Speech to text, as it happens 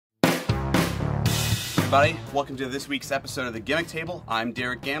everybody, welcome to this week's episode of the Gimmicktable. I'm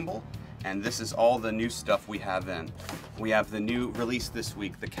Derek Gamble, and this is all the new stuff we have in. We have the new release this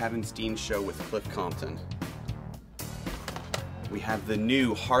week, The Kevin Steen Show with Cliff Compton. We have the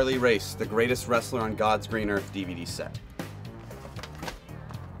new Harley Race, The Greatest Wrestler on God's Green Earth DVD set.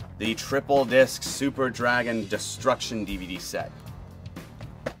 The triple disc Super Dragon Destruction DVD set.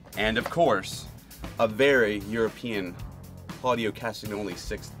 And of course, a very European Claudio Castagnoli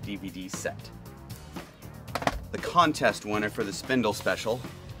 6th DVD set. The contest winner for the Spindle Special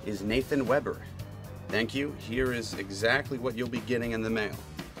is Nathan Weber. Thank you. Here is exactly what you'll be getting in the mail.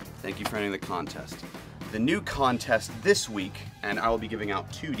 Thank you for entering the contest. The new contest this week, and I will be giving out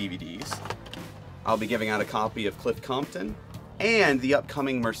 2 DVDs. I'll be giving out a copy of Cliff Compton and the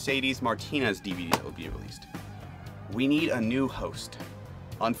upcoming Mercedes Martinez DVD that will be released. We need a new host.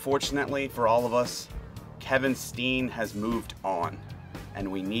 Unfortunately for all of us, Kevin Steen has moved on,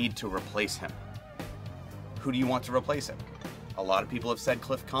 and we need to replace him. Who do you want to replace him? A lot of people have said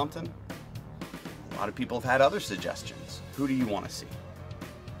Cliff Compton. A lot of people have had other suggestions. Who do you want to see?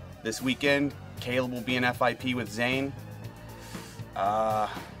 This weekend, Caleb will be in FIP with Zane. A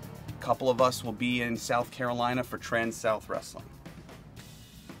couple of us will be in South Carolina for Trans-South Wrestling.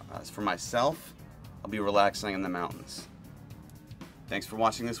 As for myself, I'll be relaxing in the mountains. Thanks for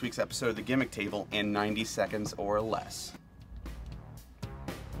watching this week's episode of the Gimmicktable in 90 seconds or less.